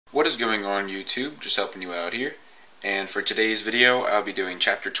What is going on, YouTube? Just helping you out here. And for today's video, I'll be doing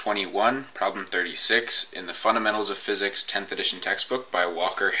Chapter 21, Problem 36, in the Fundamentals of Physics 10th edition textbook by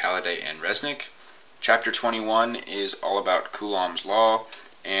Walker, Halliday, and Resnick. Chapter 21 is all about Coulomb's law,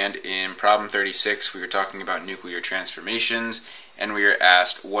 and in Problem 36 we were talking about nuclear transformations, and we were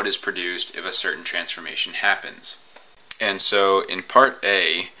asked what is produced if a certain transformation happens. And so in Part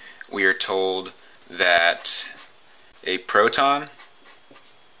A, we are told that a proton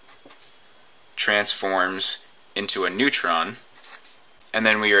transforms into a neutron, and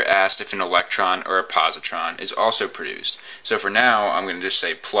then we are asked if an electron or a positron is also produced. So for now, I'm going to just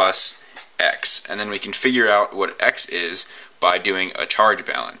say plus x, and then we can figure out what x is by doing a charge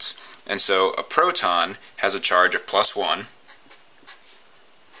balance. And so a proton has a charge of plus 1,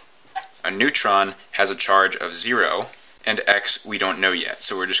 a neutron has a charge of 0, and x we don't know yet,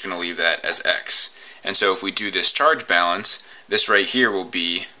 so we're just going to leave that as x. And so if we do this charge balance, this right here will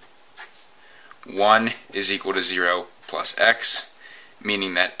be 1 is equal to 0 plus x,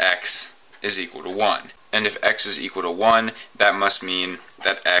 meaning that x is equal to 1. And if x is equal to 1, that must mean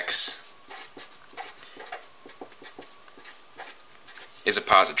that x is a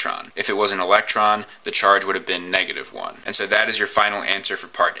positron. If it was an electron, the charge would have been -1. And so that is your final answer for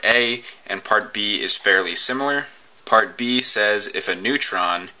Part A, and Part B is fairly similar. Part B says if a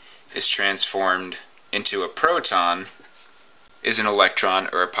neutron is transformed into a proton, is an electron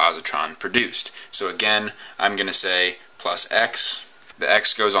or a positron produced. So again, I'm going to say plus x. The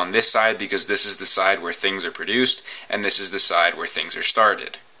x goes on this side because this is the side where things are produced, and this is the side where things are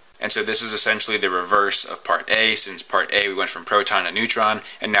started. And so this is essentially the reverse of Part A. Since Part A we went from proton to neutron,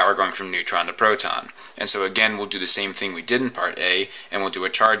 and now we're going from neutron to proton. And so again, we'll do the same thing we did in Part A, and we'll do a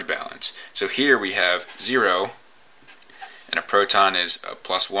charge balance. So here we have 0, and a proton is a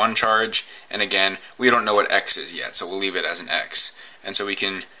plus 1 charge, and again, we don't know what x is yet, so we'll leave it as an x. And so we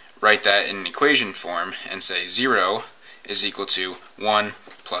can write that in an equation form and say 0 is equal to 1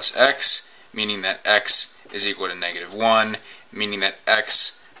 plus x, meaning that x is equal to -1, meaning that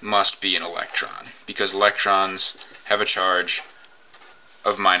x must be an electron, because electrons have a charge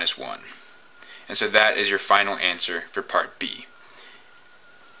of -1. And so that is your final answer for Part B.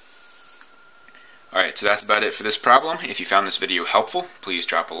 Alright, so that's about it for this problem. If you found this video helpful, please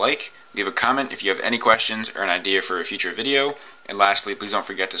drop a like, leave a comment if you have any questions or an idea for a future video, and lastly, please don't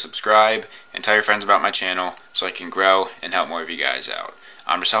forget to subscribe and tell your friends about my channel so I can grow and help more of you guys out.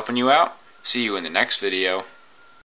 I'm just helping you out. See you in the next video.